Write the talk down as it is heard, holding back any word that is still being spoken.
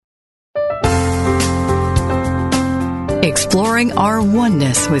Exploring our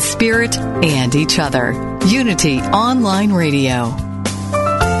oneness with Spirit and each other. Unity Online Radio.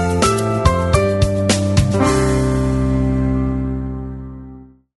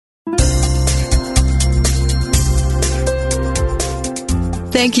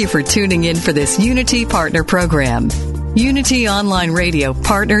 Thank you for tuning in for this Unity Partner Program. Unity Online Radio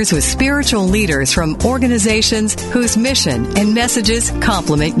partners with spiritual leaders from organizations whose mission and messages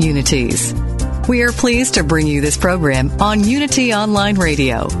complement Unity's. We are pleased to bring you this program on Unity Online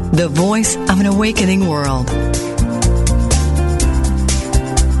Radio, the voice of an awakening world.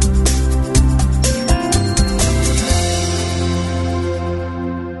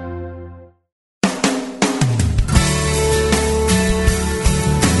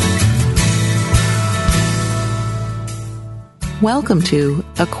 Welcome to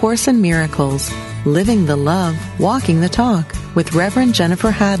A Course in Miracles, Living the Love, Walking the Talk, with Reverend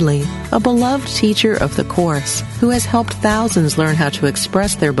Jennifer Hadley, a beloved teacher of the Course who has helped thousands learn how to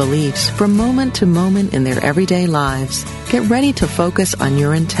express their beliefs from moment to moment in their everyday lives. Get ready to focus on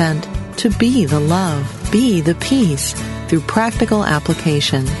your intent to be the love, be the peace, through practical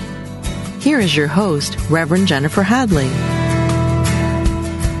application. Here is your host, Reverend Jennifer Hadley.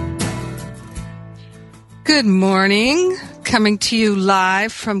 Good morning. Coming to you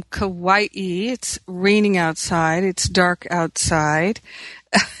live from Kauai. It's raining outside. It's dark outside.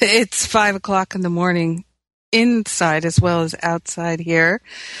 It's 5 o'clock in the morning inside as well as outside here.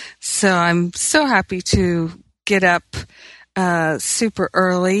 So I'm so happy to get up super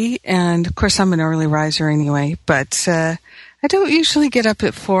early. And of course, I'm an early riser anyway, but I don't usually get up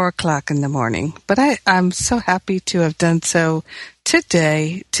at 4 o'clock in the morning. But I'm so happy to have done so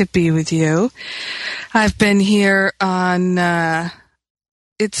today to be with you. I've been here on,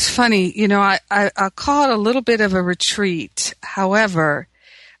 it's funny, you know, I'll call it a little bit of a retreat. However,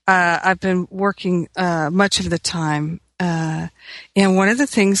 I've been working much of the time. And one of the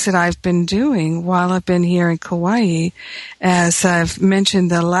things that I've been doing while I've been here in Kauai, as I've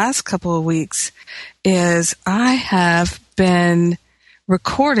mentioned the last couple of weeks, is I have been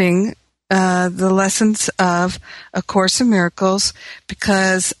recording the lessons of A Course in Miracles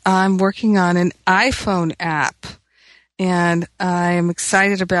because I'm working on an iPhone app, and I am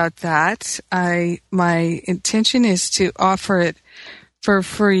excited about that. My intention is to offer it for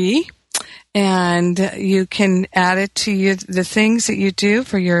free, and you can add it to the things that you do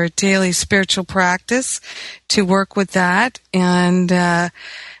for your daily spiritual practice to work with that. And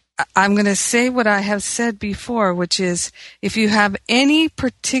I'm going to say what I have said before, which is if you have any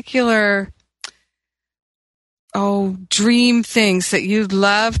particular dream things that you'd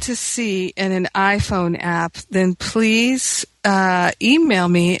love to see in an iPhone app, then please email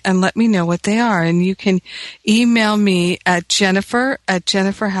me and let me know what they are. And you can email me at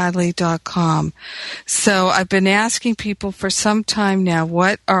jennifer@jenniferhadley.com. So I've been asking people for some time now,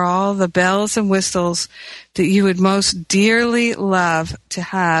 what are all the bells and whistles that you would most dearly love to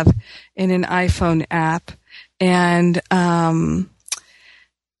have in an iPhone app? And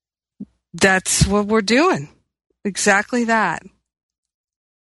that's what we're doing. Exactly that.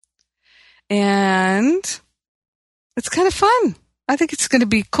 And it's kind of fun. I think it's going to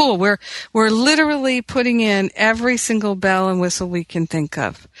be cool. We're literally putting in every single bell and whistle we can think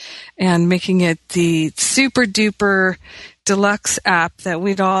of and making it the super duper deluxe app that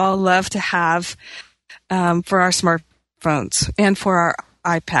we'd all love to have for our smartphones and for our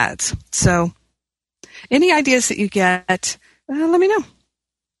iPads. So any ideas that you get, let me know.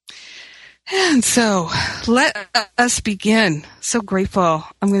 And so let us begin. So grateful.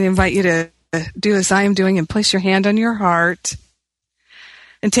 I'm going to invite you to do as I am doing and place your hand on your heart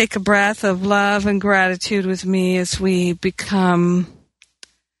and take a breath of love and gratitude with me as we become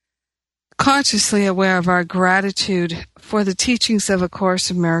consciously aware of our gratitude for the teachings of A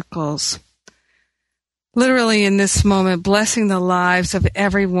Course in Miracles. Literally in this moment, blessing the lives of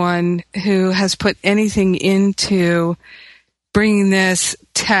everyone who has put anything into bringing this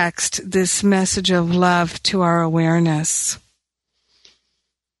text, this message of love to our awareness.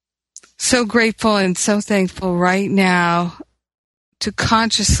 So grateful and so thankful right now to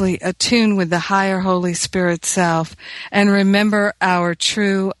consciously attune with the higher Holy Spirit self and remember our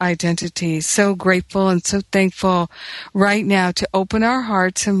true identity. So grateful and so thankful right now to open our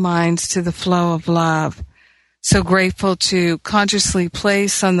hearts and minds to the flow of love. So grateful to consciously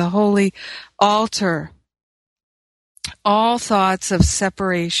place on the holy altar all thoughts of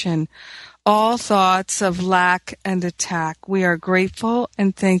separation, all thoughts of lack and attack. We are grateful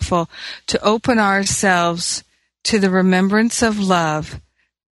and thankful to open ourselves to the remembrance of love,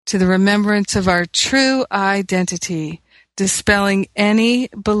 to the remembrance of our true identity, dispelling any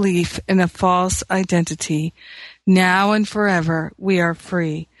belief in a false identity. Now and forever, we are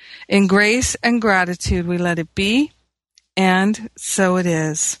free. In grace and gratitude, we let it be, and so it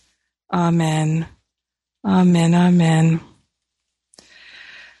is. Amen. Amen. Amen.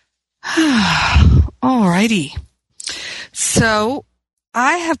 Alrighty. So,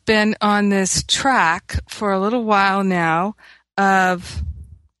 I have been on this track for a little while now of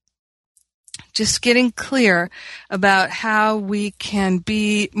just getting clear about how we can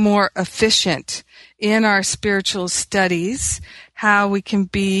be more efficient in our spiritual studies, how we can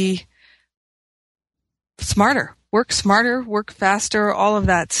be smarter, work faster, all of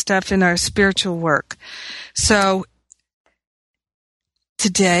that stuff in our spiritual work. So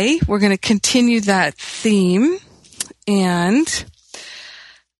today we're going to continue that theme, and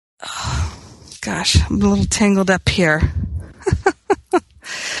I'm a little tangled up here.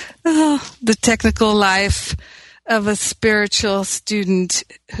 The technical life of a spiritual student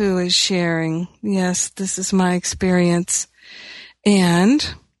who is sharing. Yes, this is my experience.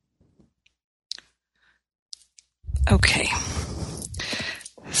 And, okay.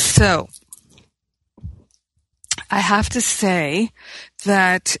 So, I have to say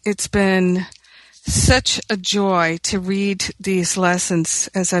that it's been such a joy to read these lessons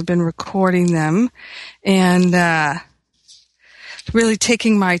as I've been recording them, and really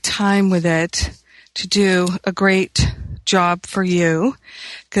taking my time with it to do a great job for you,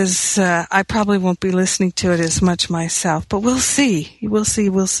 because I probably won't be listening to it as much myself, but we'll see. We'll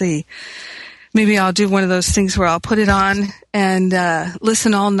see. Maybe I'll do one of those things where I'll put it on and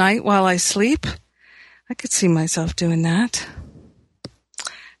listen all night while I sleep. I could see myself doing that.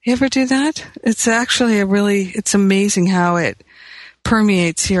 You ever do that? It's actually it's amazing how it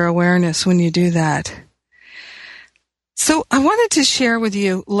permeates your awareness when you do that. So I wanted to share with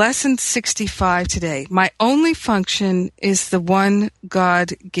you lesson 65 today. My only function is the one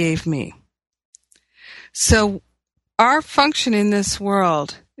God gave me. So our function in this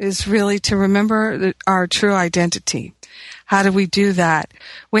world is really to remember our true identity. How do we do that?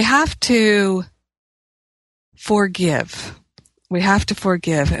 We have to forgive. We have to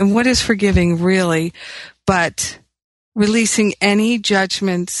forgive. And what is forgiving really but releasing any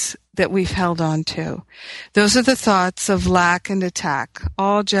judgments that we've held on to? Those are the thoughts of lack and attack.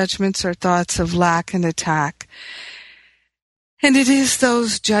 All judgments are thoughts of lack and attack. And it is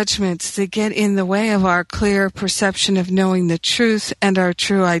those judgments that get in the way of our clear perception of knowing the truth and our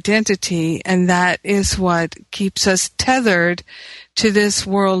true identity, and that is what keeps us tethered to this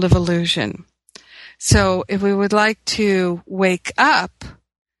world of illusion. So if we would like to wake up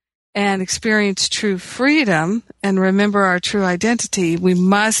and experience true freedom and remember our true identity, we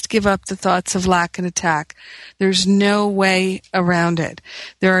must give up the thoughts of lack and attack. There's no way around it.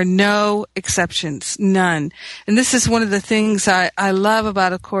 There are no exceptions, none. And this is one of the things I love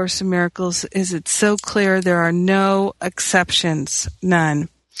about A Course in Miracles, is it's so clear there are no exceptions, none.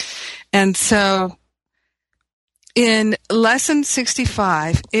 And so in lesson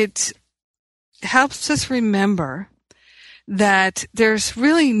 65, it helps us remember that there's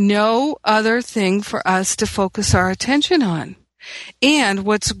really no other thing for us to focus our attention on. And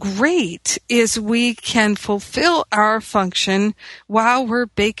what's great is we can fulfill our function while we're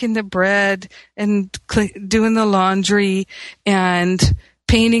baking the bread and doing the laundry and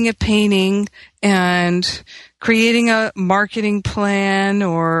painting a painting and creating a marketing plan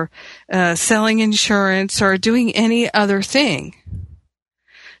or selling insurance or doing any other thing.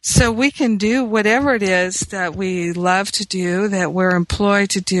 So we can do whatever it is that we love to do, that we're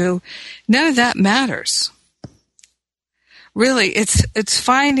employed to do. None of that matters. Really, it's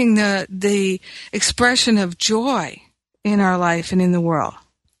finding the expression of joy in our life and in the world,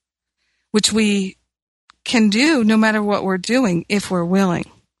 which we can do no matter what we're doing if we're willing.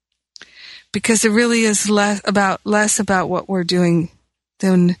 Because it really is less about what we're doing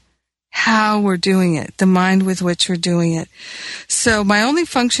than how we're doing it, the mind with which we're doing it. So my only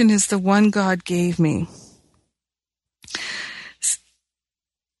function is the one God gave me.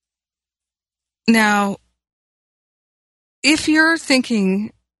 Now, if you're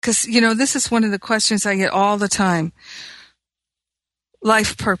thinking, because, this is one of the questions I get all the time,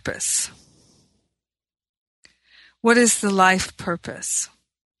 life purpose. What is the life purpose?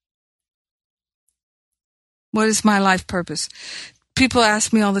 What is my life purpose? People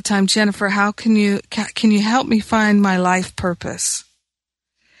ask me all the time, Jennifer, how can you help me find my life purpose?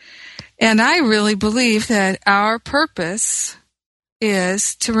 And I really believe that our purpose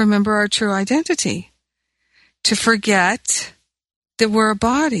is to remember our true identity, to forget that we're a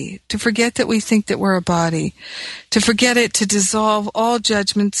body, to forget that we think that we're a body, to forget it, to dissolve all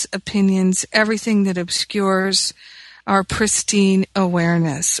judgments, opinions, everything that obscures our pristine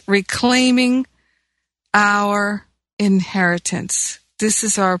awareness, reclaiming our inheritance. This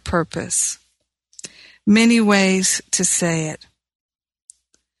is our purpose. Many ways to say it.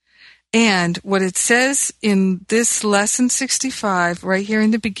 And what it says in this lesson 65, right here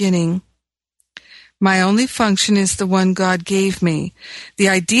in the beginning, my only function is the one God gave me. The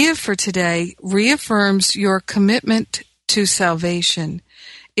idea for today reaffirms your commitment to salvation.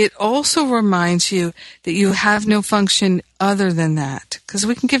 It also reminds you that you have no function other than that, because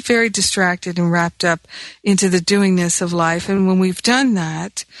we can get very distracted and wrapped up into the doingness of life. And when we've done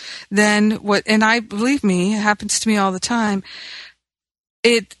that, then believe me, it happens to me all the time,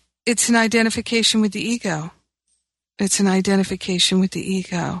 it's an identification with the ego. It's an identification with the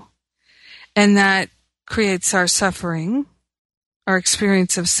ego. And that creates our suffering, our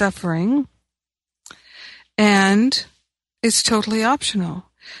experience of suffering, and it's totally optional.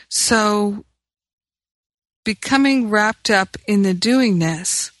 So, becoming wrapped up in the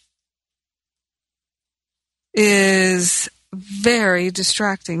doingness is very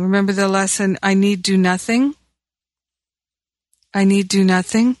distracting. Remember the lesson, I need do nothing? I need do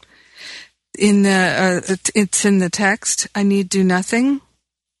nothing? It's in the text, I need do nothing.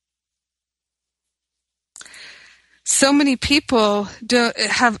 So many people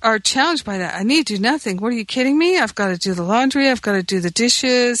are challenged by that. I need to do nothing. What, are you kidding me? I've got to do the laundry. I've got to do the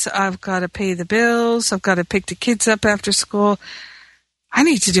dishes. I've got to pay the bills. I've got to pick the kids up after school. I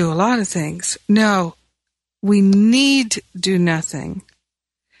need to do a lot of things. No, we need do nothing.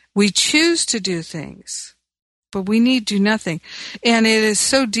 We choose to do things, but we need do nothing. And it is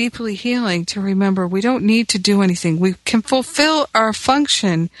so deeply healing to remember we don't need to do anything. We can fulfill our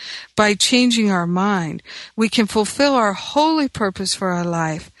function by changing our mind. We can fulfill our holy purpose for our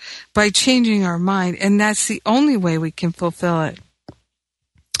life by changing our mind, and that's the only way we can fulfill it.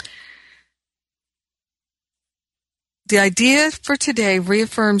 The idea for today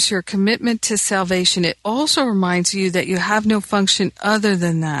reaffirms your commitment to salvation. It also reminds you that you have no function other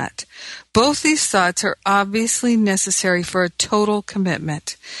than that. Both these thoughts are obviously necessary for a total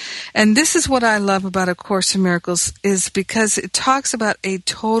commitment. And this is what I love about A Course in Miracles, is because it talks about a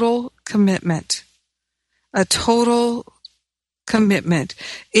total commitment. A total commitment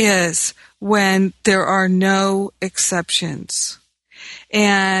is when there are no exceptions.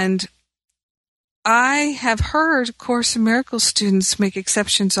 And I have heard Course in Miracles students make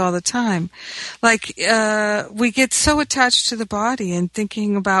exceptions all the time. Like, we get so attached to the body and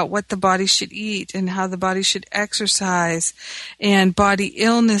thinking about what the body should eat and how the body should exercise, and body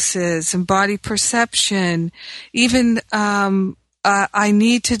illnesses and body perception. Even, I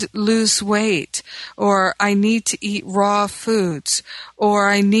need to lose weight, or I need to eat raw foods, or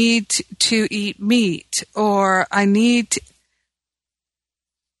I need to eat meat, or I need to...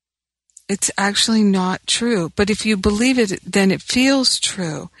 It's actually not true. But if you believe it, then it feels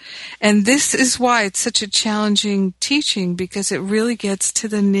true. And this is why it's such a challenging teaching, because it really gets to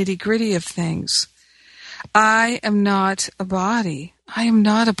the nitty-gritty of things. I am not a body. I am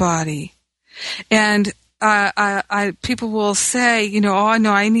not a body. And people will say, oh, I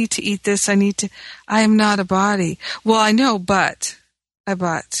know I need to eat this. I am not a body. Well, I know, but,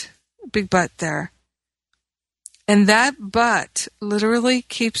 big but there. And that but literally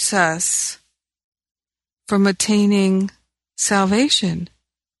keeps us from attaining salvation,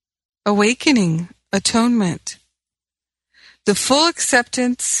 awakening, atonement. The full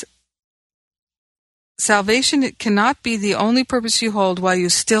acceptance, salvation, it cannot be the only purpose you hold while you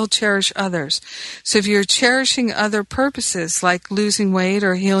still cherish others. So if you're cherishing other purposes like losing weight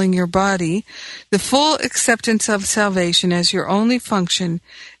or healing your body, the full acceptance of salvation as your only function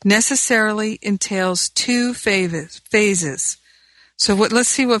necessarily entails two phases. So let's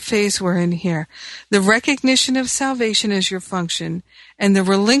see what phase we're in here. The recognition of salvation as your function and the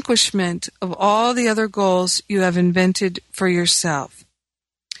relinquishment of all the other goals you have invented for yourself.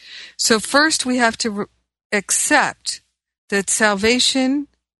 So first we have to accept that salvation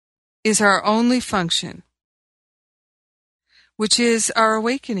is our only function, which is our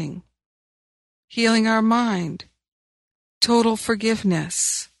awakening, healing our mind, total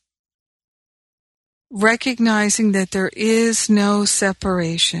forgiveness, recognizing that there is no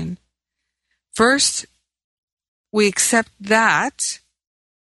separation. First, we accept that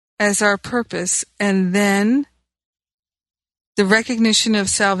as our purpose, and then the recognition of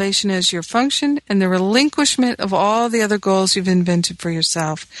salvation as your function and the relinquishment of all the other goals you've invented for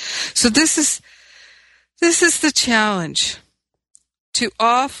yourself. So this is the challenge, to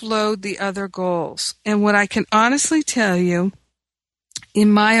offload the other goals. And what I can honestly tell you,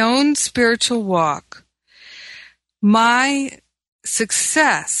 in my own spiritual walk, my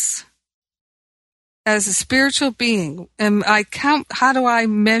success as a spiritual being, how do I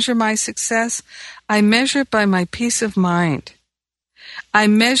measure my success? I measure it by my peace of mind. I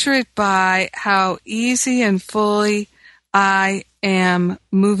measure it by how easy and fully I am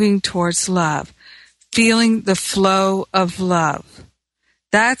moving towards love, feeling the flow of love.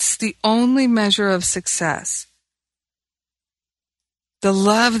 That's the only measure of success. The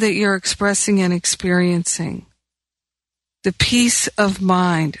love that you're expressing and experiencing. The peace of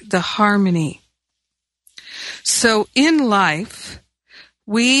mind, the harmony. So in life,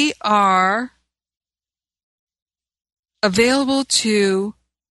 we are available to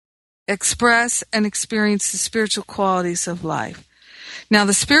express and experience the spiritual qualities of life. Now,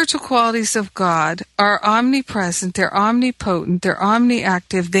 the spiritual qualities of God are omnipresent, they're omnipotent, they're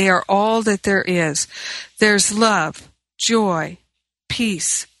omniactive, they are all that there is. There's love, joy,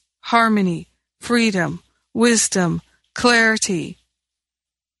 peace, harmony, freedom, wisdom, clarity,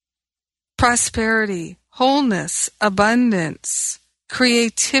 prosperity, wholeness, abundance,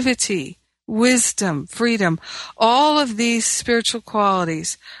 creativity, wisdom, freedom. All of these spiritual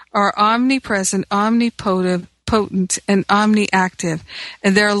qualities are omnipresent, omnipotent, and omniactive,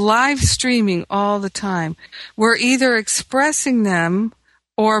 and they're live streaming all the time. We're either expressing them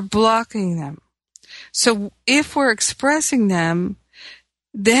or blocking them. So if we're expressing them,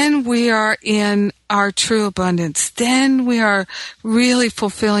 then we are in our true abundance. Then we are really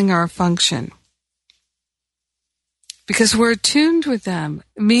fulfilling our function. Because we're attuned with them.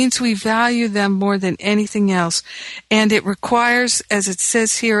 It means we value them more than anything else. And it requires, as it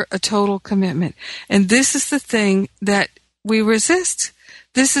says here, a total commitment. And this is the thing that we resist.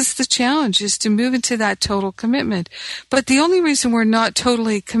 This is the challenge, is to move into that total commitment. But the only reason we're not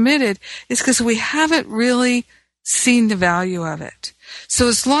totally committed is because we haven't really seen the value of it. So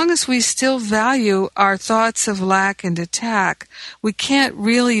as long as we still value our thoughts of lack and attack, we can't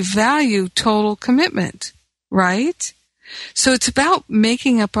really value total commitment, right? So it's about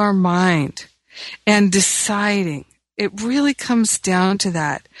making up our mind and deciding. It really comes down to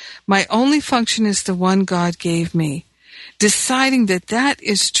that. My only function is the one God gave me. Deciding that that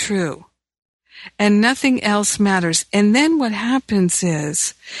is true. And nothing else matters. And then what happens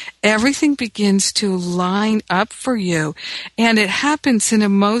is everything begins to line up for you, and it happens in a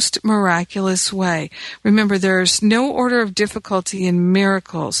most miraculous way. Remember, there's no order of difficulty in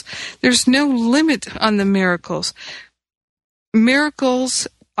miracles. There's no limit on the miracles. Miracles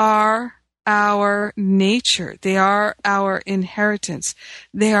are our nature. They are our inheritance.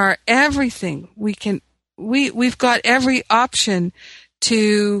 They are everything. We've got every option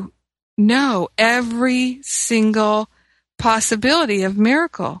to know every single possibility of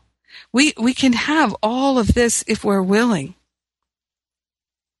miracle. We can have all of this if we're willing.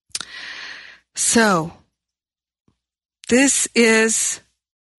 So, this is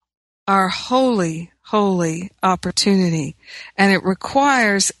our holy opportunity, and it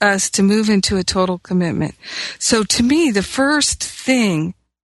requires us to move into a total commitment. So to me, the first thing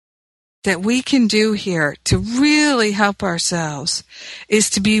that we can do here to really help ourselves is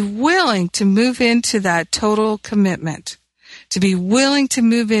to be willing to move into that total commitment, to be willing to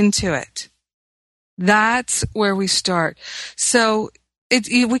move into it. That's where we start. So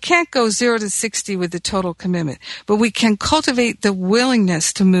we can't go 0 to 60 with the total commitment, but we can cultivate the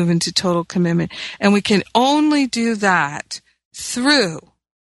willingness to move into total commitment, and we can only do that through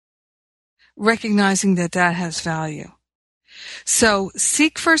recognizing that that has value. So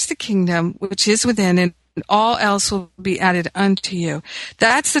seek first the kingdom which is within, and all else will be added unto you.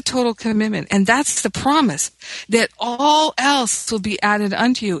 That's the total commitment, and that's the promise that all else will be added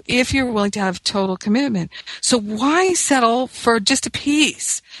unto you if you're willing to have total commitment. So why settle for just a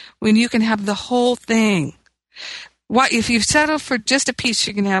piece when you can have the whole thing? Why, if you settle for just a piece,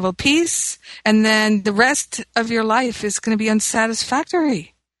 you can have a piece, and then the rest of your life is going to be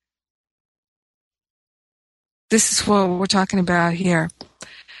unsatisfactory. This is what we're talking about here.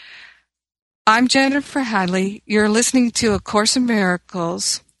 I'm Jennifer Hadley. You're listening to A Course in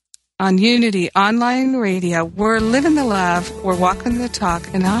Miracles on Unity Online Radio. We're living the love, we're walking the talk,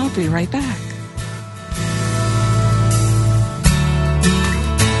 and I'll be right back.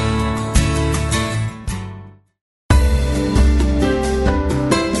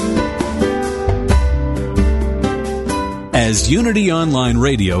 As Unity Online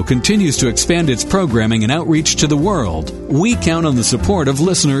Radio continues to expand its programming and outreach to the world, we count on the support of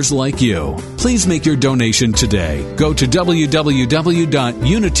listeners like you. Please make your donation today. Go to www.unity.fm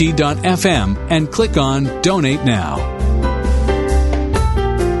and click on Donate Now.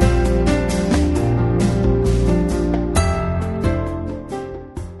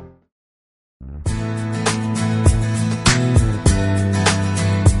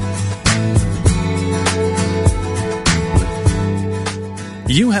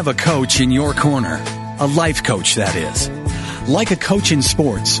 have a coach in your corner, a life coach, that is. Like a coach in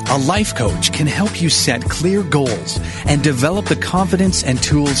sports, a life coach can help you set clear goals and develop the confidence and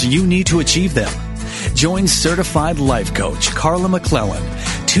tools you need to achieve them. Join certified life coach Carla McClellan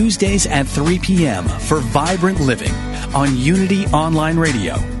Tuesdays at 3 p.m. for Vibrant Living on Unity Online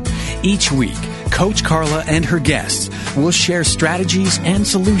Radio. Each week, Coach Carla and her guests will share strategies and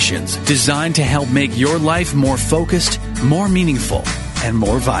solutions designed to help make your life more focused, more meaningful, and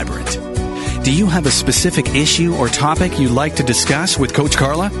more vibrant. Do you have a specific issue or topic you'd like to discuss with Coach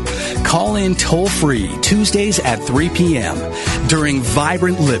Carla? Call in toll-free Tuesdays at 3 p.m. during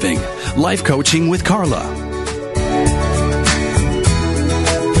Vibrant Living, Life Coaching with Carla.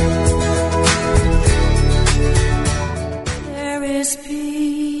 There is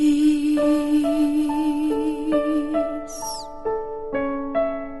peace.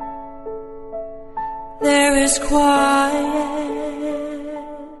 There is quiet.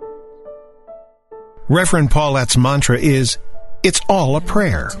 Reverend Paulette's mantra is, "It's all a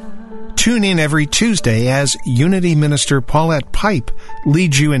prayer." Tune in every Tuesday as Unity Minister Paulette Pipe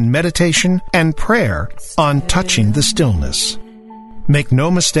leads you in meditation and prayer on Touching the Stillness. Make no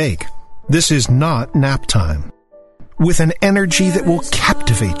mistake, this is not nap time. With an energy that will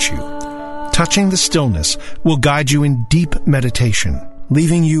captivate you, Touching the Stillness will guide you in deep meditation,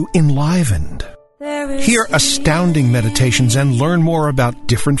 leaving you enlivened. Hear astounding meditations and learn more about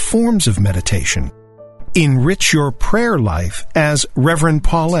different forms of meditation. Enrich your prayer life as Reverend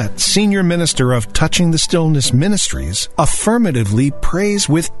Paulette, Senior Minister of Touching the Stillness Ministries, affirmatively prays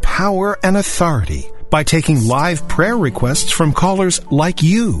with power and authority by taking live prayer requests from callers like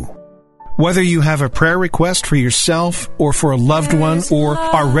you. Whether you have a prayer request for yourself or for a loved one or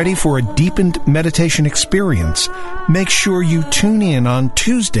are ready for a deepened meditation experience, make sure you tune in on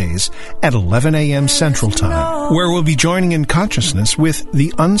Tuesdays at 11 a.m. Central Time, where we'll be joining in consciousness with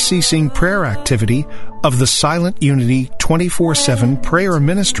the unceasing prayer activity of the Silent Unity 24/7 prayer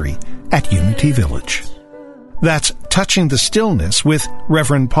ministry at Unity Village. That's Touching the Stillness with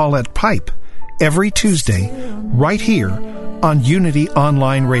Reverend Paulette Pipe every Tuesday right here on Unity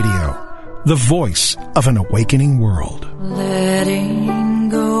Online Radio, the voice of an awakening world. Letting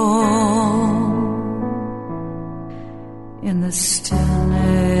go in the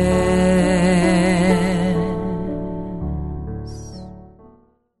stillness.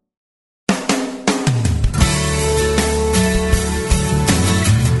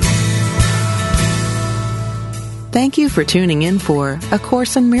 Thank you for tuning in for A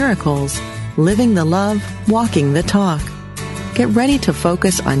Course in Miracles, Living the Love, Walking the Talk. Get ready to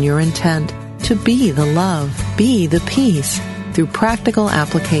focus on your intent to be the love, be the peace through practical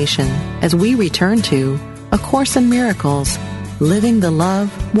application as we return to A Course in Miracles, Living the Love,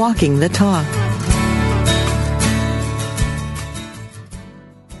 Walking the Talk.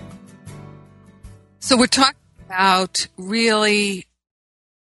 So we're talking about really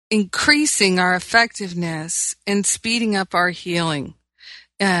increasing our effectiveness and speeding up our healing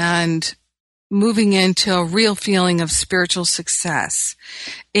and moving into a real feeling of spiritual success.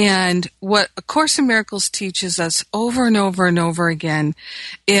 And what A Course in Miracles teaches us over and over and over again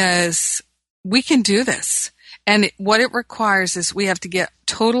is we can do this. And what it requires is we have to get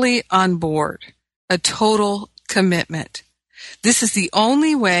totally on board, a total commitment. This is the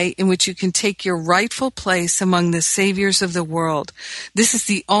only way in which you can take your rightful place among the saviors of the world. This is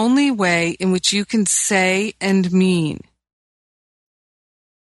the only way in which you can say and mean,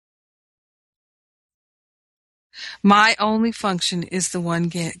 my only function is the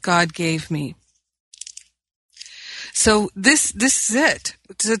one God gave me. So this is it.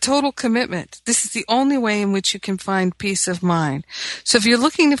 It's a total commitment. This is the only way in which you can find peace of mind. So if you're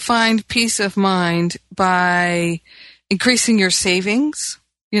looking to find peace of mind by increasing your savings,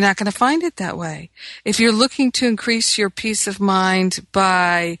 you're not going to find it that way. If you're looking to increase your peace of mind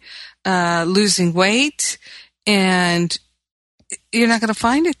by losing weight, and you're not going to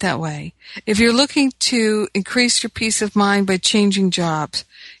find it that way. If you're looking to increase your peace of mind by changing jobs,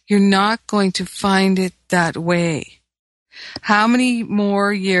 you're not going to find it that way. How many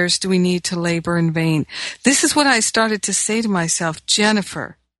more years do we need to labor in vain? This is what I started to say to myself,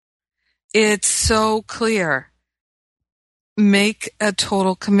 Jennifer, it's so clear. Make a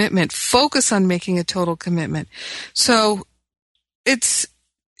total commitment. Focus on making a total commitment. So it's,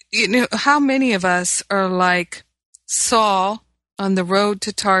 how many of us are like Saul on the road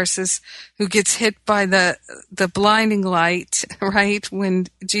to Tarsus, who gets hit by the blinding light, right, when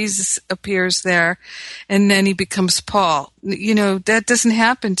Jesus appears there, and then he becomes Paul. That doesn't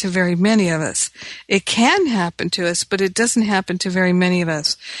happen to very many of us. It can happen to us, but it doesn't happen to very many of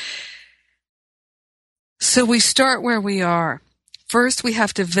us. So we start where we are. first we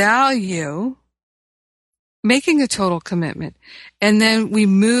have to value making a total commitment, and then we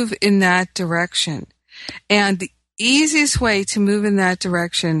move in that direction. And the easiest way to move in that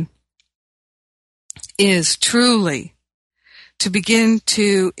direction is truly to begin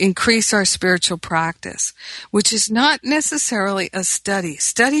to increase our spiritual practice, which is not necessarily a study.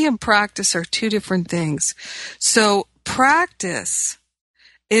 Study and practice are two different things. So practice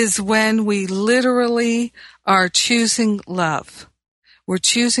is when we literally are choosing love. We're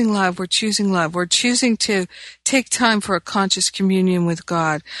choosing love. We're choosing love. We're choosing to take time for a conscious communion with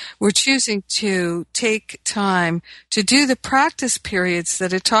God. We're choosing to take time to do the practice periods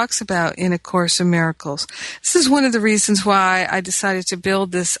that it talks about in A Course in Miracles. This is one of the reasons why I decided to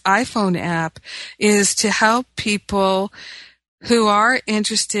build this iPhone app, is to help people who are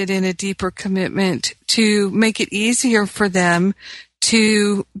interested in a deeper commitment to make it easier for them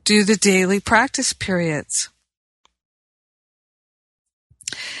to do the daily practice periods.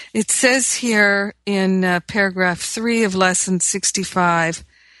 It says here in paragraph 3 of lesson 65,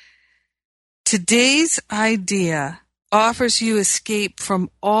 today's idea offers you escape from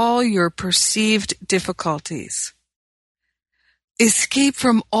all your perceived difficulties. Escape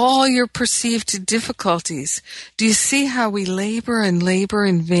from all your perceived difficulties. Do you see how we labor and labor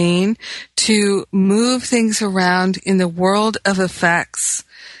in vain to move things around in the world of effects?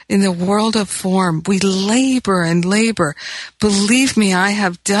 In the world of form, we labor and labor. Believe me, I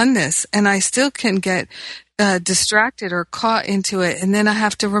have done this, and I still can get distracted or caught into it, and then I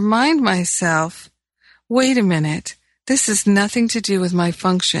have to remind myself, wait a minute, this has nothing to do with my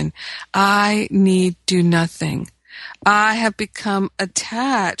function. I need do nothing. I have become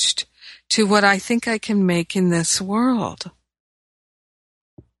attached to what I think I can make in this world.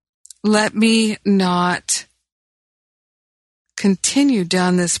 Let me not continue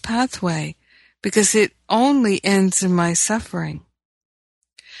down this pathway, because it only ends in my suffering.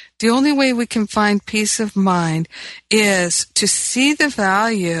 The only way we can find peace of mind is to see the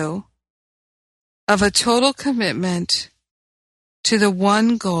value of a total commitment to the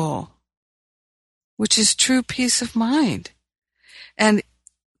one goal, which is true peace of mind. And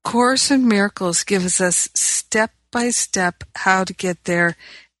Course in Miracles gives us step by step how to get there,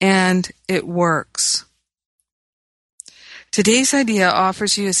 and it works. Today's idea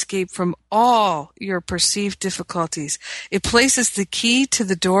offers you escape from all your perceived difficulties. It places the key to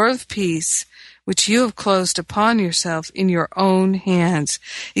the door of peace, which you have closed upon yourself, in your own hands.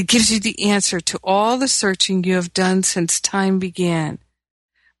 It gives you the answer to all the searching you have done since time began.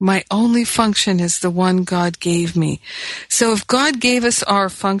 My only function is the one God gave me. So if God gave us our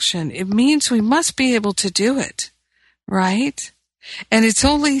function, it means we must be able to do it, right? And it's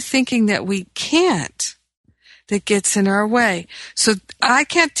only thinking that we can't that gets in our way. So I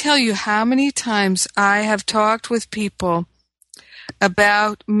can't tell you how many times I have talked with people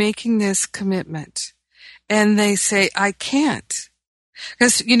about making this commitment, and they say, I can't.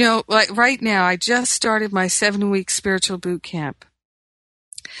 Because, like right now, I just started my 7-week spiritual boot camp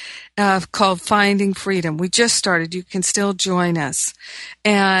called Finding Freedom. We just started. You can still join us.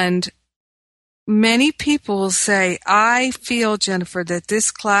 And many people will say, I feel, Jennifer, that this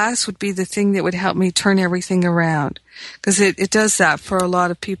class would be the thing that would help me turn everything around. Because it does that for a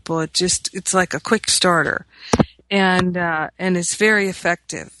lot of people. It's like a quick starter. And it's very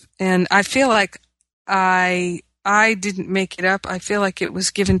effective. And I feel like I didn't make it up. I feel like it was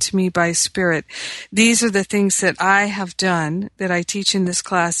given to me by Spirit. These are the things that I have done, that I teach in this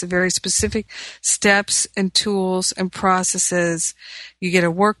class, the very specific steps and tools and processes. You get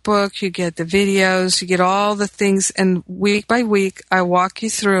a workbook, you get the videos, you get all the things, and week by week I walk you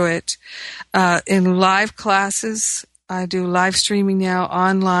through it in live classes. I do live streaming now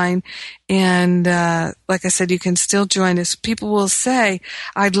online, and like I said, you can still join us. People will say,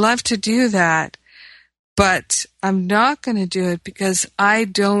 I'd love to do that, but I'm not going to do it because I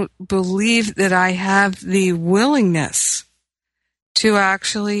don't believe that I have the willingness to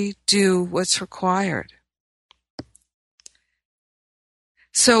actually do what's required.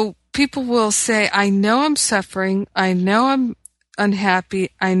 So people will say, I know I'm suffering, I know I'm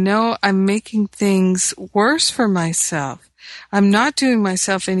unhappy, I know I'm making things worse for myself. I'm not doing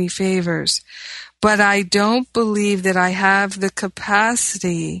myself any favors, but I don't believe that I have the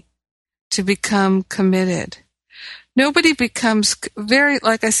capacity to become committed. Nobody becomes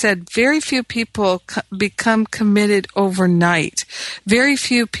like I said, very few people become committed overnight. Very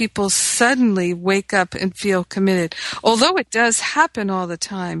few people suddenly wake up and feel committed. Although it does happen all the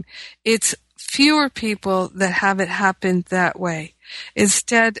time, it's fewer people that have it happen that way.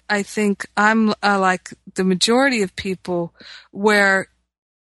 Instead, I think I'm like the majority of people, where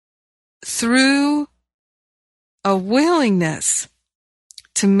through a willingness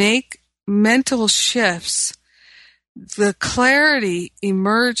to make mental shifts, the clarity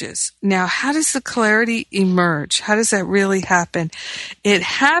emerges. Now, how does the clarity emerge? How does that really happen? It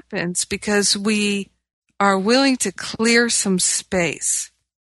happens because we are willing to clear some space.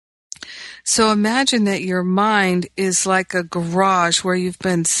 So imagine that your mind is like a garage where you've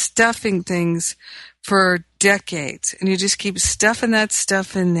been stuffing things for decades, and you just keep stuffing that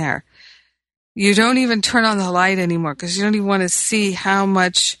stuff in there. You don't even turn on the light anymore because you don't even want to see how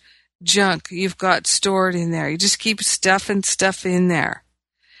much junk you've got stored in there. You just keep stuffing stuff in there.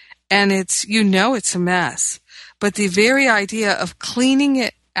 And it's a mess. But the very idea of cleaning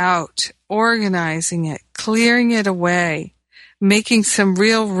it out, organizing it, clearing it away, making some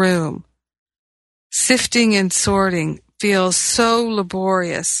real room, sifting and sorting feels so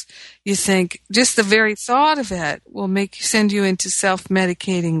laborious. You think just the very thought of it will send you into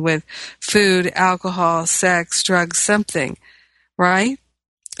self-medicating with food, alcohol, sex, drugs, something, right?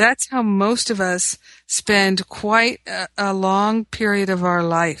 That's how most of us spend quite a long period of our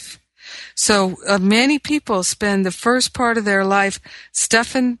life. So many people spend the first part of their life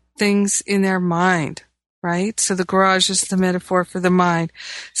stuffing things in their mind, right? So the garage is the metaphor for the mind.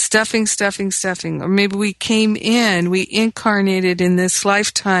 Stuffing. Or maybe we incarnated in this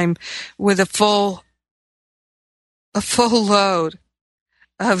lifetime with a full load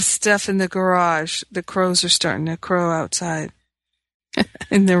of stuff in the garage. The crows are starting to crow outside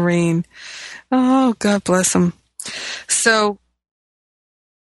in the rain. Oh, God bless them. So,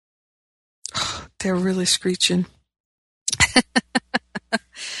 they're really screeching.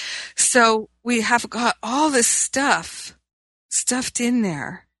 So we have got all this stuff stuffed in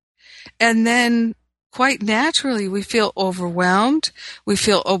there. And then quite naturally we feel overwhelmed. We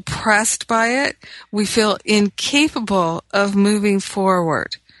feel oppressed by it. We feel incapable of moving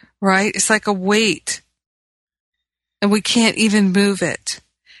forward, right? It's like a weight. And we can't even move it.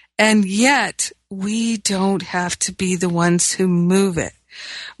 And yet we don't have to be the ones who move it.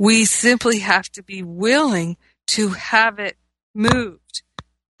 We simply have to be willing to have it moved.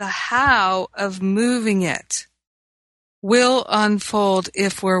 The how of moving it will unfold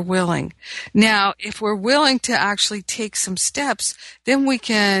if we're willing. Now, if we're willing to actually take some steps, then we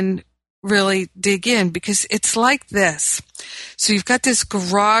can really dig in, because it's like this. So you've got this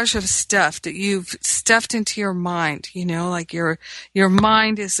garage of stuff that you've stuffed into your mind, like your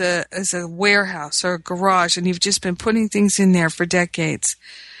mind is a warehouse or a garage, and you've just been putting things in there for decades.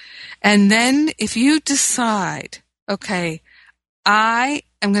 And then if you decide, okay, I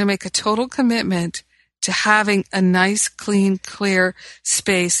am going to make a total commitment to having a nice, clean, clear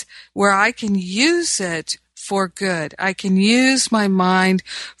space where I can use it for good. I can use my mind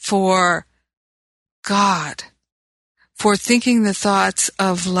for God, for thinking the thoughts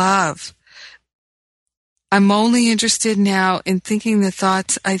of love. I'm only interested now in thinking the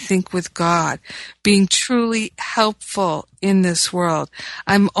thoughts I think with God, being truly helpful in this world.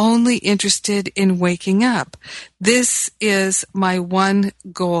 I'm only interested in waking up. This is my one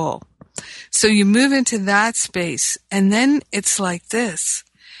goal. So you move into that space, and then it's like this.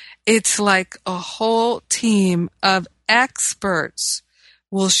 It's like a whole team of experts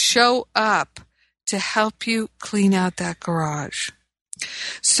will show up to help you clean out that garage.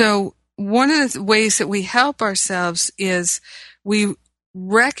 So one of the ways that we help ourselves is we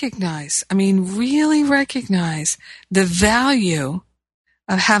really recognize the value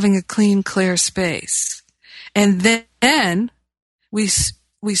of having a clean, clear space. And then we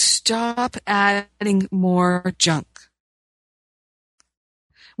stop adding more junk.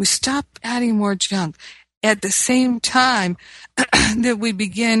 We stop adding more junk. At the same time that we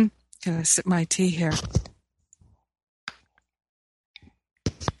begin, I'm going to sip my tea here.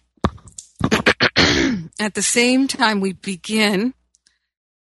 At the same time, we begin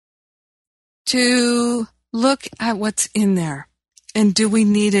to look at what's in there. And do we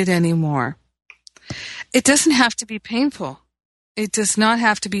need it anymore? It doesn't have to be painful. It does not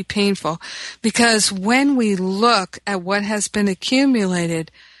have to be painful, because when we look at what has been accumulated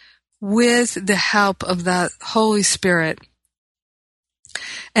with the help of the Holy Spirit,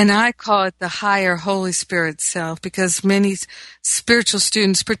 and I call it the higher Holy Spirit self, because many spiritual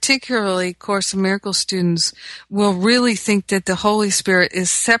students, particularly Course in Miracles students, will really think that the Holy Spirit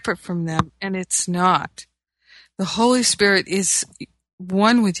is separate from them, and it's not. The Holy Spirit is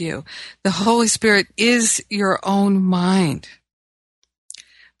one with you. The Holy Spirit is your own mind,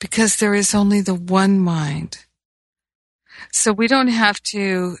 because there is only the one mind. So we don't have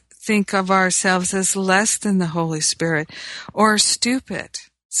to think of ourselves as less than the Holy Spirit or stupid.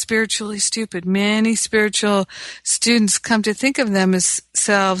 spiritually stupid. Many spiritual students come to think of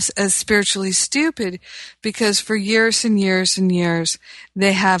themselves as spiritually stupid because for years and years and years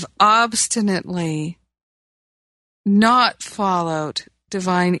they have obstinately not followed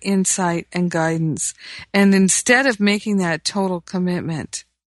divine insight and guidance. And instead of making that total commitment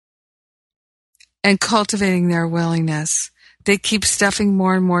and cultivating their willingness, they keep stuffing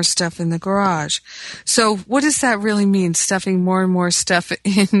more and more stuff in the garage. So what does that really mean, stuffing more and more stuff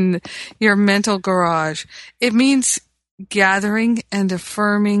in your mental garage? It means gathering and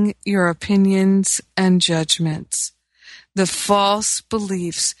affirming your opinions and judgments, the false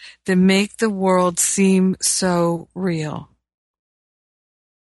beliefs that make the world seem so real.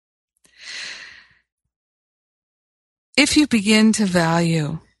 If you begin to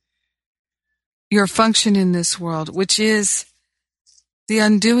value your function in this world, which is the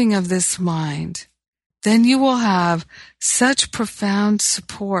undoing of this mind, then you will have such profound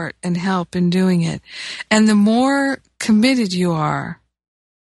support and help in doing it. And the more committed you are,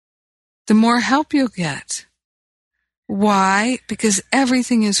 the more help you'll get. Why? Because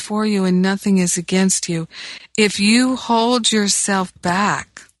everything is for you and nothing is against you. If you hold yourself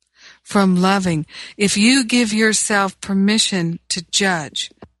back from loving, if you give yourself permission to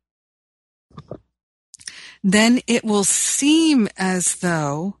judge, then it will seem as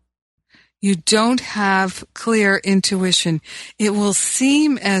though you don't have clear intuition. It will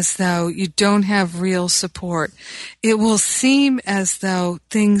seem as though you don't have real support. It will seem as though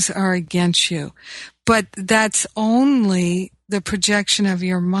things are against you. But that's only the projection of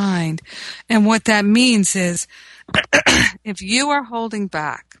your mind. And what that means is if you are holding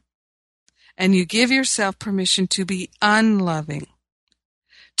back and you give yourself permission to be unloving,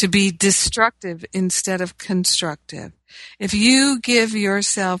 to be destructive instead of constructive, if you give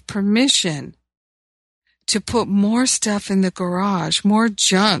yourself permission to put more stuff in the garage, more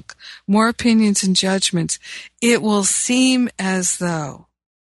junk, more opinions and judgments, it will seem as though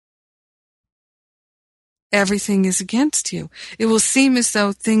everything is against you. It will seem as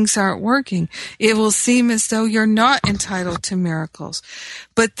though things aren't working. It will seem as though you're not entitled to miracles.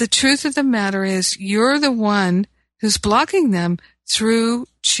 But the truth of the matter is you're the one who's blocking them through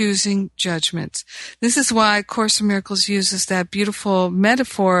choosing judgments. This is why Course in Miracles uses that beautiful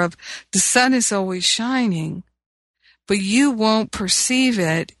metaphor of the sun is always shining, but you won't perceive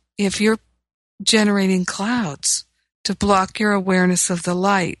it if you're generating clouds to block your awareness of the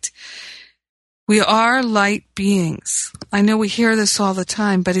light. We are light beings. I know we hear this all the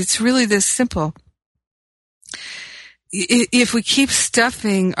time, but it's really this simple. If we keep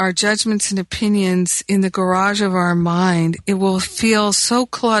stuffing our judgments and opinions in the garage of our mind, it will feel so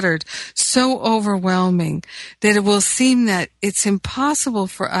cluttered, so overwhelming, that it will seem that it's impossible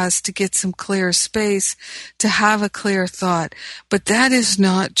for us to get some clear space to have a clear thought. But that is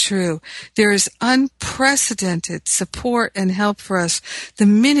not true. There is unprecedented support and help for us the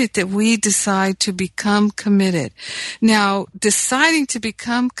minute that we decide to become committed. Now, deciding to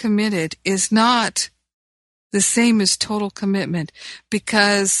become committed is not the same as total commitment,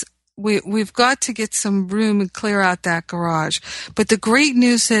 because we've got to get some room and clear out that garage. But the great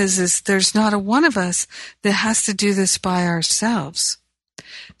news is there's not a one of us that has to do this by ourselves.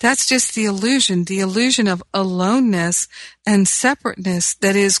 That's just the illusion of aloneness and separateness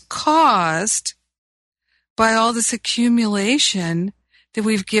that is caused by all this accumulation that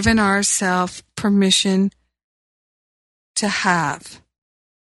we've given ourselves permission to have.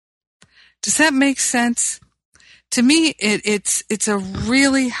 Does that make sense? To me, it's a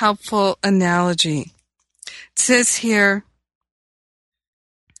really helpful analogy. It says here,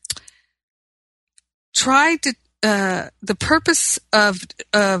 the purpose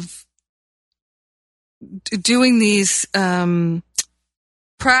of doing these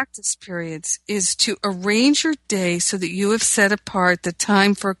practice periods is to arrange your day so that you have set apart the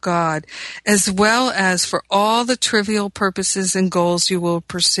time for God, as well as for all the trivial purposes and goals you will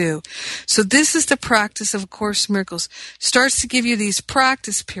pursue. So this is the practice of A Course in Miracles. Starts to give you these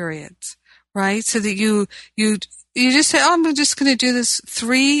practice periods, right? So that you just say, oh, I'm just going to do this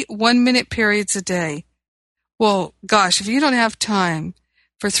 3 1-minute periods a day. Well, gosh, if you don't have time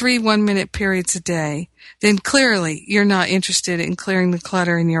for 3 1-minute periods a day, then clearly you're not interested in clearing the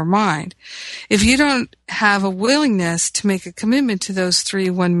clutter in your mind. If you don't have a willingness to make a commitment to those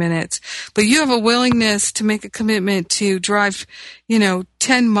 3 1 minutes, but you have a willingness to make a commitment to drive,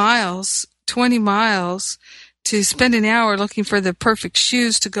 10 miles, 20 miles, to spend an hour looking for the perfect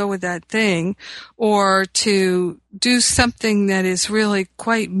shoes to go with that thing, or to do something that is really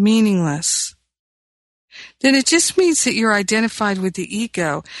quite meaningless, then it just means that you're identified with the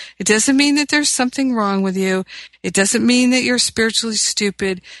ego. It doesn't mean that there's something wrong with you. It doesn't mean that you're spiritually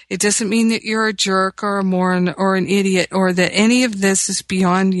stupid. It doesn't mean that you're a jerk or a moron or an idiot or that any of this is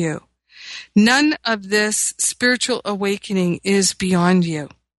beyond you. None of this spiritual awakening is beyond you.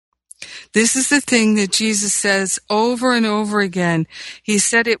 This is the thing that Jesus says over and over again. He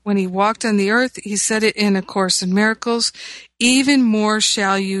said it when he walked on the earth. He said it in A Course in Miracles. Even more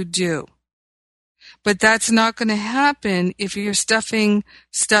shall you do. But that's not going to happen if you're stuffing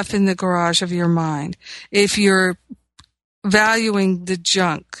stuff in the garage of your mind. If you're valuing the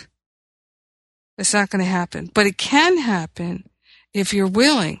junk. It's not going to happen. But it can happen if you're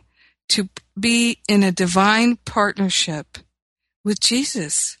willing to be in a divine partnership with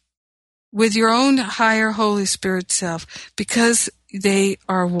Jesus, with your own higher Holy Spirit self, because they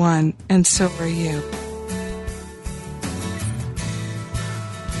are one, and so are you.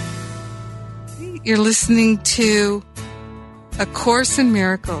 You're listening to A Course in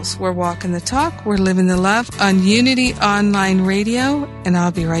Miracles. We're walking the talk, we're living the love on Unity Online Radio, and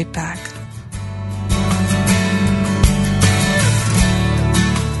I'll be right back.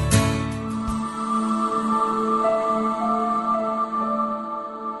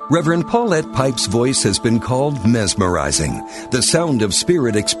 Reverend Paulette Pipe's voice has been called mesmerizing, the sound of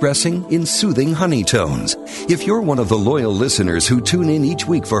spirit expressing in soothing honey tones. If you're one of the loyal listeners who tune in each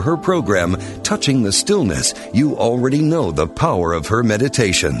week for her program, Touching the Stillness, you already know the power of her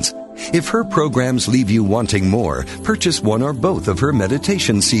meditations. If her programs leave you wanting more, purchase one or both of her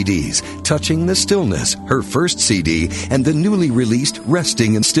meditation CDs, Touching the Stillness, her first CD, and the newly released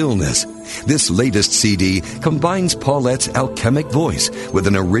Resting in Stillness. This latest CD combines Paulette's alchemic voice with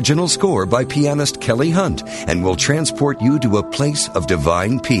an original score by pianist Kelly Hunt and will transport you to a place of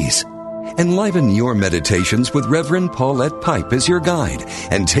divine peace. Enliven your meditations with Reverend Paulette Pipe as your guide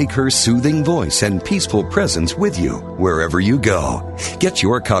and take her soothing voice and peaceful presence with you wherever you go. Get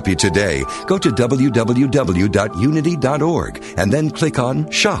your copy today. Go to www.unity.org and then click on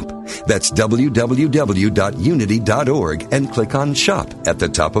Shop. That's www.unity.org and click on Shop at the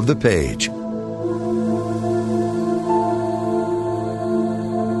top of the page.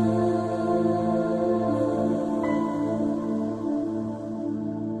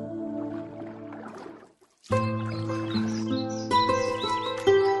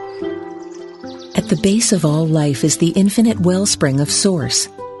 At the base of all life is the infinite wellspring of Source,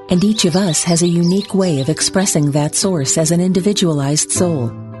 and each of us has a unique way of expressing that Source as an individualized soul.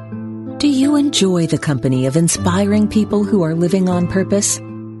 Do you enjoy the company of inspiring people who are living on purpose?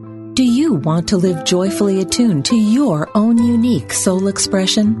 Do you want to live joyfully attuned to your own unique soul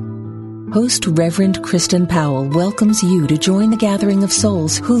expression? Host Reverend Kristen Powell welcomes you to join the gathering of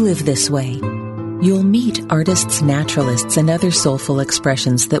souls who live this way. You'll meet artists, naturalists, and other soulful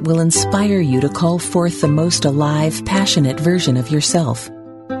expressions that will inspire you to call forth the most alive, passionate version of yourself.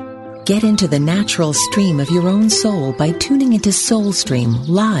 Get into the natural stream of your own soul by tuning into Soulstream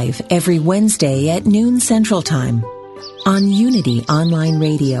live every Wednesday at noon Central Time on Unity Online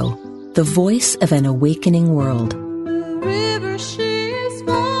Radio, the voice of an awakening world.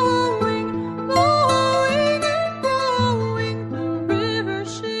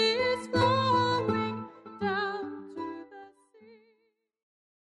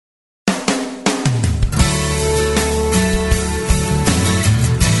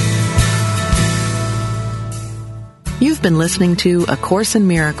 You've been listening to A Course in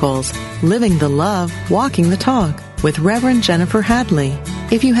Miracles, Living the Love, Walking the Talk with Reverend Jennifer Hadley.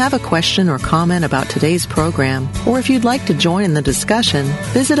 If you have a question or comment about today's program, or if you'd like to join in the discussion,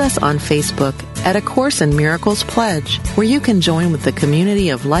 visit us on Facebook at A Course in Miracles Pledge, where you can join with the community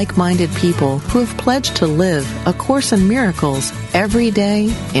of like-minded people who have pledged to live A Course in Miracles every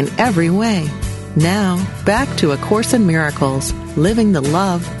day in every way. Now, back to A Course in Miracles, Living the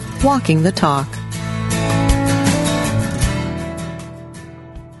Love, Walking the Talk.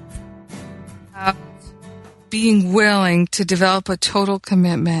 Being willing to develop a total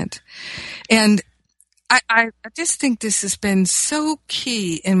commitment. And I just think this has been so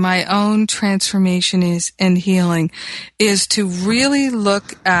key in my own transformation and healing, is to really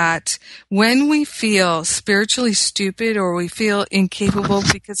look at when we feel spiritually stupid or we feel incapable,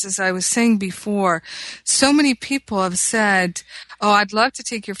 because as I was saying before, so many people have said, oh, I'd love to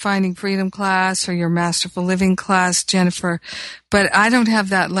take your Finding Freedom class or your Masterful Living class, Jennifer, but I don't have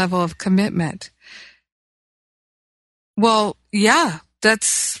that level of commitment. Well, yeah,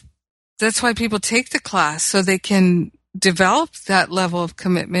 that's why people take the class, so they can develop that level of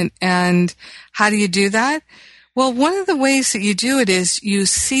commitment. And how do you do that? Well, one of the ways that you do it is you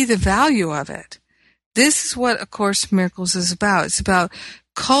see the value of it. This is what A Course in Miracles is about. It's about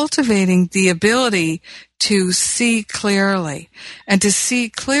cultivating the ability to see clearly, and to see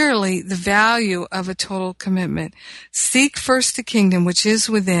clearly the value of a total commitment. Seek first the kingdom which is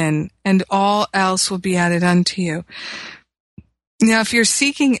within, and all else will be added unto you. Now, if you're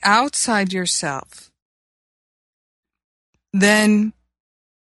seeking outside yourself, then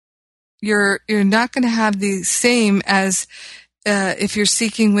you're not going to have the same as if you're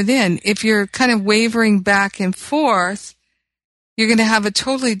seeking within. If you're kind of wavering back and forth, you're going to have a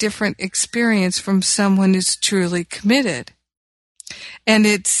totally different experience from someone who's truly committed. And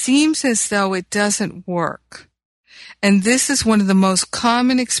it seems as though it doesn't work. And this is one of the most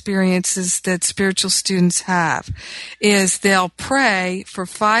common experiences that spiritual students have, is they'll pray for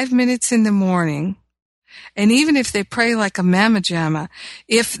 5 minutes in the morning. And even if they pray like a mama jamma,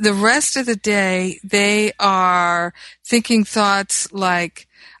 if the rest of the day they are thinking thoughts like,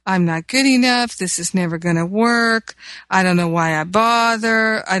 I'm not good enough, this is never going to work, I don't know why I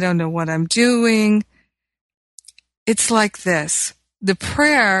bother, I don't know what I'm doing. It's like this. The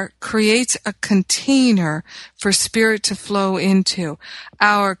prayer creates a container for spirit to flow into.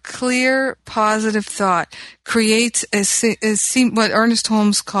 Our clear, positive thought creates what Ernest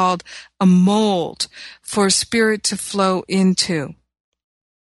Holmes called a mold for spirit to flow into.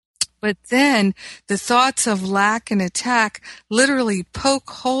 But then the thoughts of lack and attack literally poke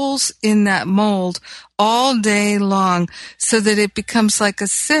holes in that mold all day long so that it becomes like a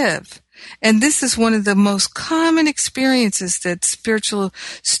sieve. And this is one of the most common experiences that spiritual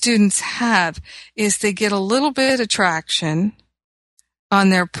students have, is they get a little bit of traction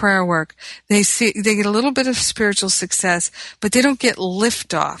on their prayer work. They get a little bit of spiritual success, but they don't get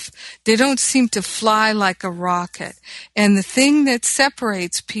liftoff. They don't seem to fly like a rocket. And the thing that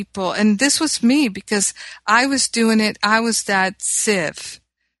separates people, and this was me because I was doing it, I was that sieve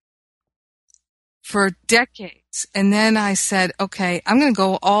for decades. And then I said, okay, I'm going to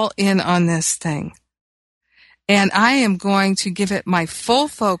go all in on this thing. And I am going to give it my full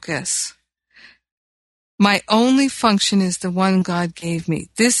focus. My only function is the one God gave me.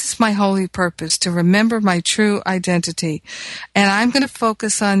 This is my holy purpose, to remember my true identity. And I'm going to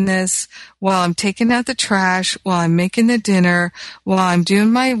focus on this while I'm taking out the trash, while I'm making the dinner, while I'm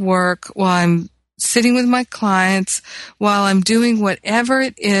doing my work, while I'm sitting with my clients, while I'm doing whatever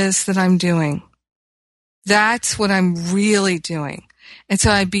it is that I'm doing. That's what I'm really doing. And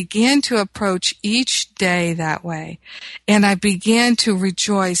so I began to approach each day that way. And I began to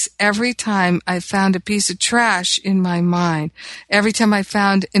rejoice every time I found a piece of trash in my mind, every time I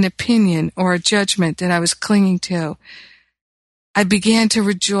found an opinion or a judgment that I was clinging to. I began to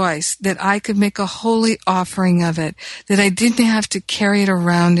rejoice that I could make a holy offering of it, that I didn't have to carry it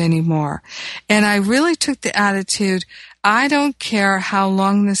around anymore. And I really took the attitude, I don't care how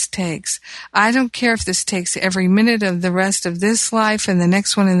long this takes. I don't care if this takes every minute of the rest of this life and the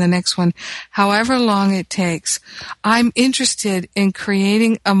next one and the next one, however long it takes. I'm interested in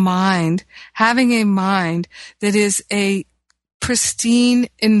creating a mind, having a mind that is a pristine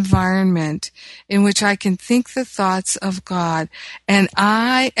environment in which I can think the thoughts of God, and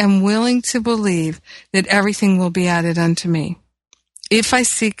I am willing to believe that everything will be added unto me. If I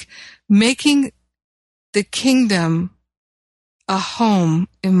seek making the kingdom a home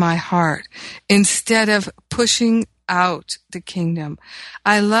in my heart instead of pushing out the kingdom.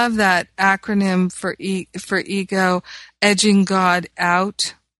 I love that acronym for ego, edging God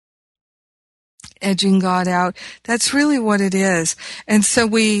out. Edging God out. That's really what it is. And so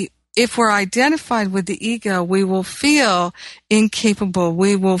if we're identified with the ego, we will feel incapable.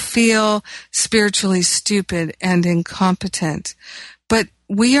 We will feel spiritually stupid and incompetent. But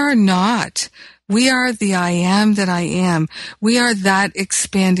we are not. We are the I am that I am. We are that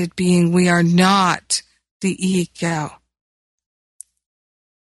expanded being. We are not the ego.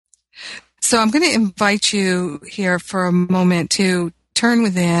 So I'm going to invite you here for a moment to turn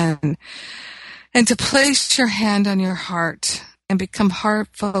within and to place your hand on your heart and become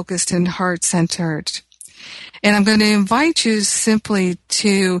heart-focused and heart-centered. And I'm going to invite you simply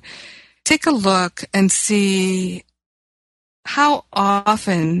to take a look and see how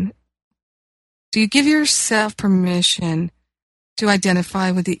often do you give yourself permission to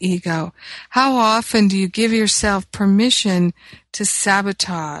identify with the ego? How often do you give yourself permission to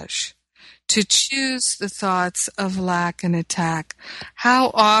sabotage, to choose the thoughts of lack and attack?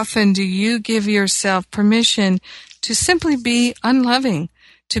 How often do you give yourself permission to simply be unloving,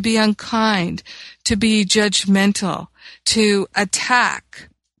 to be unkind, to be judgmental, to attack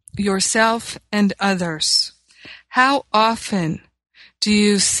yourself and others? How often do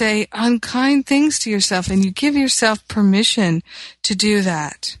you say unkind things to yourself and you give yourself permission to do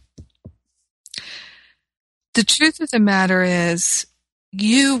that? The truth of the matter is,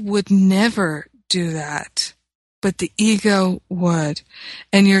 you would never do that, but the ego would.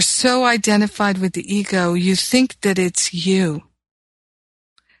 And you're so identified with the ego, you think that it's you.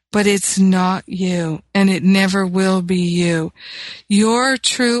 But it's not you, and it never will be you. Your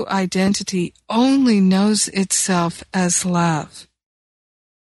true identity only knows itself as love.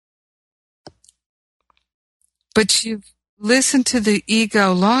 But you've listened to the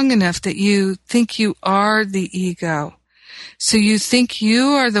ego long enough that you think you are the ego. So you think you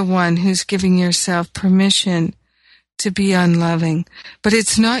are the one who's giving yourself permission to be unloving. But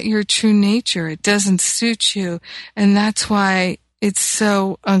it's not your true nature. It doesn't suit you, and that's why it's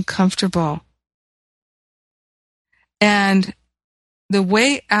so uncomfortable. And the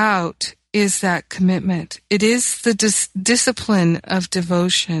way out is that commitment. It is the discipline of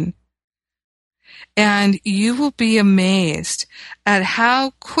devotion. And you will be amazed at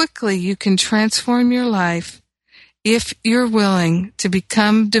how quickly you can transform your life if you're willing to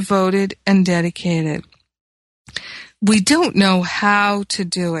become devoted and dedicated. We don't know how to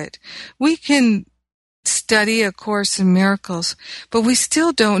do it. We can study A Course in Miracles, but we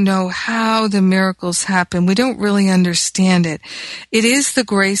still don't know how the miracles happen. We don't really understand it. It is the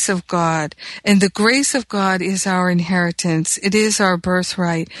grace of God, and the grace of God is our inheritance. It is our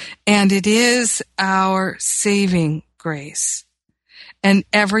birthright, and it is our saving grace. And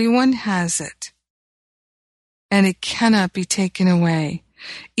everyone has it, and it cannot be taken away.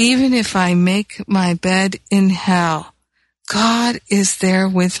 Even if I make my bed in hell, God is there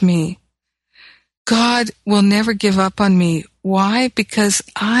with me. God will never give up on me. Why? Because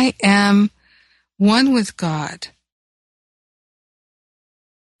I am one with God.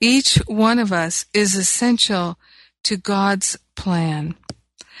 Each one of us is essential to God's plan.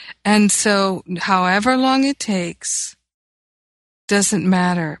 And so, however long it takes, doesn't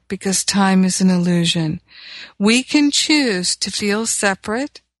matter, because time is an illusion. We can choose to feel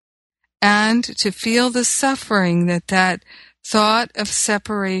separate and to feel the suffering that thought of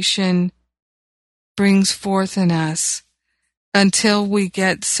separation brings forth in us, until we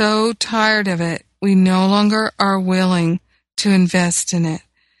get so tired of it, we no longer are willing to invest in it.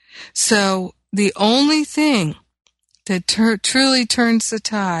 So the only thing that truly turns the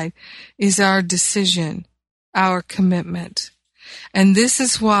tide is our decision, our commitment. And this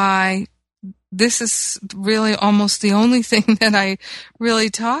is why this is really almost the only thing that I really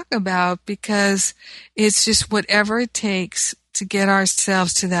talk about, because it's just whatever it takes to get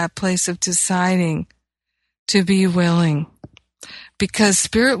ourselves to that place of deciding to be willing. Because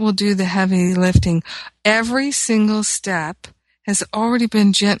Spirit will do the heavy lifting. Every single step has already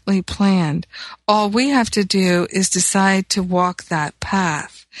been gently planned. All we have to do is decide to walk that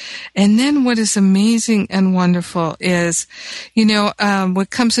path. And then what is amazing and wonderful is, what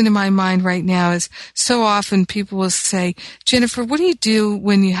comes into my mind right now is so often people will say, Jennifer, what do you do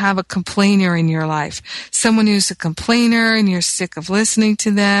when you have a complainer in your life? Someone who's a complainer and you're sick of listening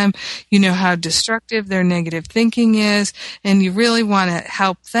to them. You know how destructive their negative thinking is, and you really want to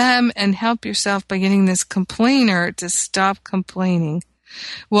help them and help yourself by getting this complainer to stop complaining.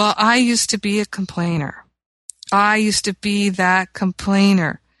 Well, I used to be a complainer. I used to be that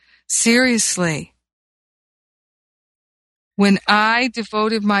complainer. Seriously. When I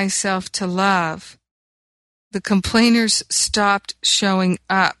devoted myself to love, the complainers stopped showing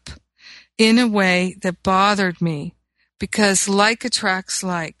up in a way that bothered me, because like attracts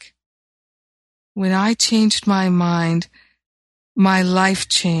like. When I changed my mind, my life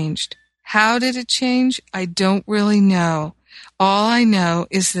changed. How did it change? I don't really know. All I know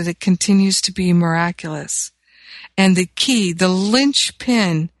is that it continues to be miraculous. And the key, the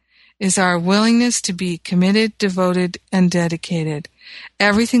linchpin, is our willingness to be committed, devoted, and dedicated.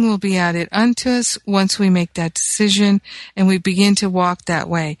 Everything will be added unto us once we make that decision and we begin to walk that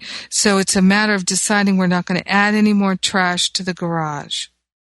way. So it's a matter of deciding we're not going to add any more trash to the garage.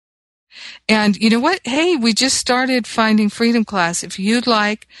 And you know what? Hey, we just started Finding Freedom class. If you'd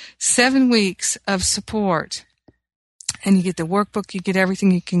like 7 weeks of support, and you get the workbook, you get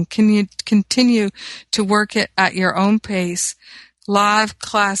everything, you can continue to work it at your own pace. Live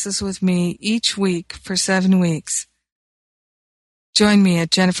classes with me each week for 7 weeks. Join me at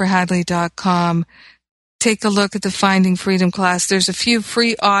jenniferhadley.com. Take a look at the Finding Freedom class. There's a few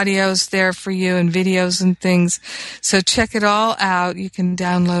free audios there for you and videos and things. So check it all out. You can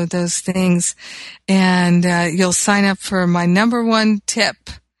download those things, and you'll sign up for my number 1 tip.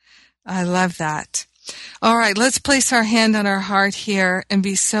 I love that. All right, let's place our hand on our heart here and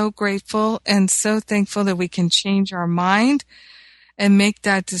be so grateful and so thankful that we can change our mind and make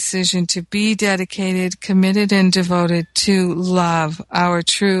that decision to be dedicated, committed, and devoted to love, our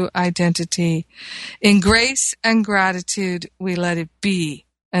true identity. In grace and gratitude, we let it be,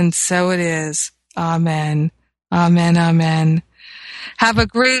 and so it is. Amen. Amen. Amen. Have a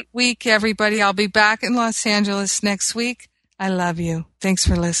great week, everybody. I'll be back in Los Angeles next week. I love you. Thanks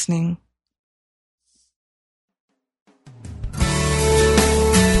for listening.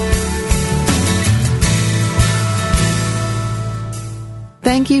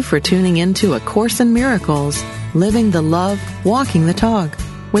 Thank you for tuning in to A Course in Miracles, Living the Love, Walking the Talk,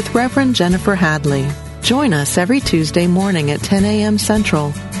 with Reverend Jennifer Hadley. Join us every Tuesday morning at 10 a.m.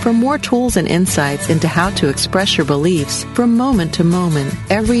 Central for more tools and insights into how to express your beliefs from moment to moment,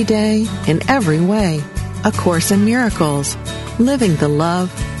 every day, in every way. A Course in Miracles, Living the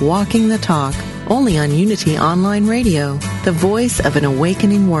Love, Walking the Talk, only on Unity Online Radio, the voice of an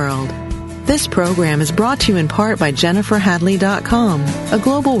awakening world. This program is brought to you in part by JenniferHadley.com, a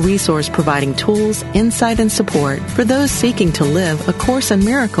global resource providing tools, insight, and support for those seeking to live A Course in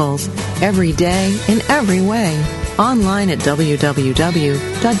Miracles every day in every way. Online at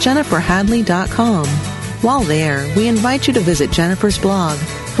www.JenniferHadley.com. While there, we invite you to visit Jennifer's blog,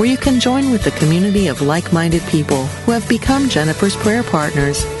 where you can join with the community of like-minded people who have become Jennifer's prayer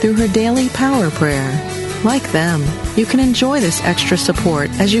partners through her daily power prayer. Like them, you can enjoy this extra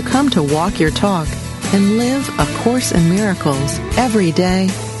support as you come to walk your talk and live A Course in Miracles every day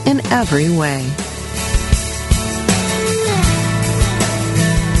in every way.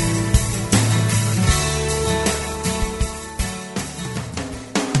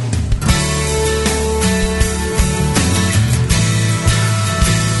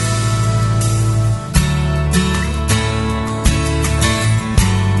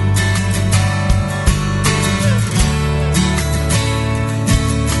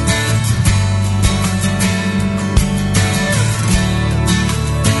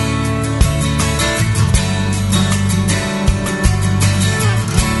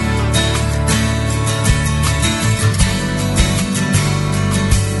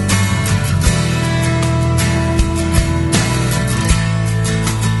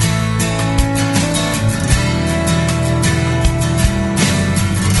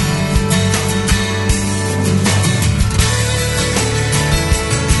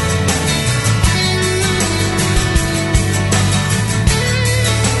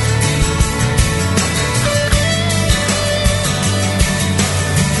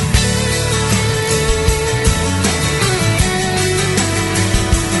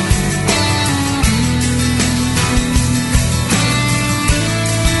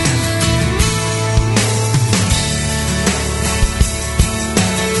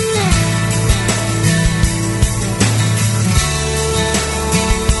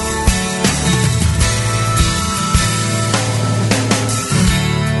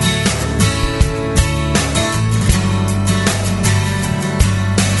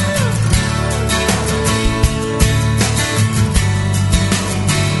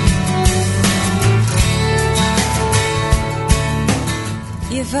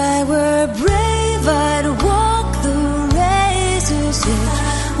 If I were brave, I'd walk the razor's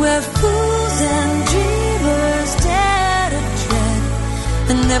edge, where fools and dreamers dare to tread,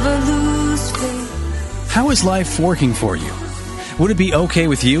 and never lose faith. How is life working for you? Would it be okay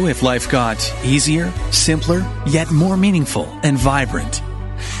with you if life got easier, simpler, yet more meaningful and vibrant?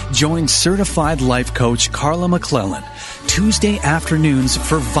 Join certified life coach Carla McClellan Tuesday afternoons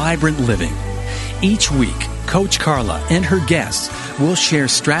for Vibrant Living. Each week, Coach Carla and her guests will share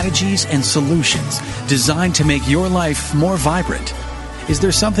strategies and solutions designed to make your life more vibrant. Is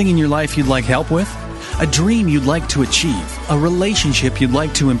there something in your life you'd like help with? A dream you'd like to achieve? A relationship you'd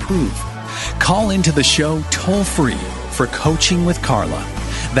like to improve? Call into the show toll-free for Coaching with Carla.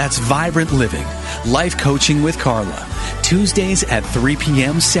 That's Vibrant Living, Life Coaching with Carla. Tuesdays at 3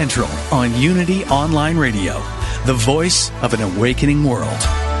 p.m. Central on Unity Online Radio, the voice of an awakening world.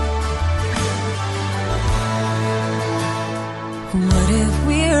 What if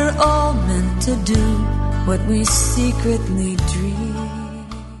we're all meant to do what we secretly dream?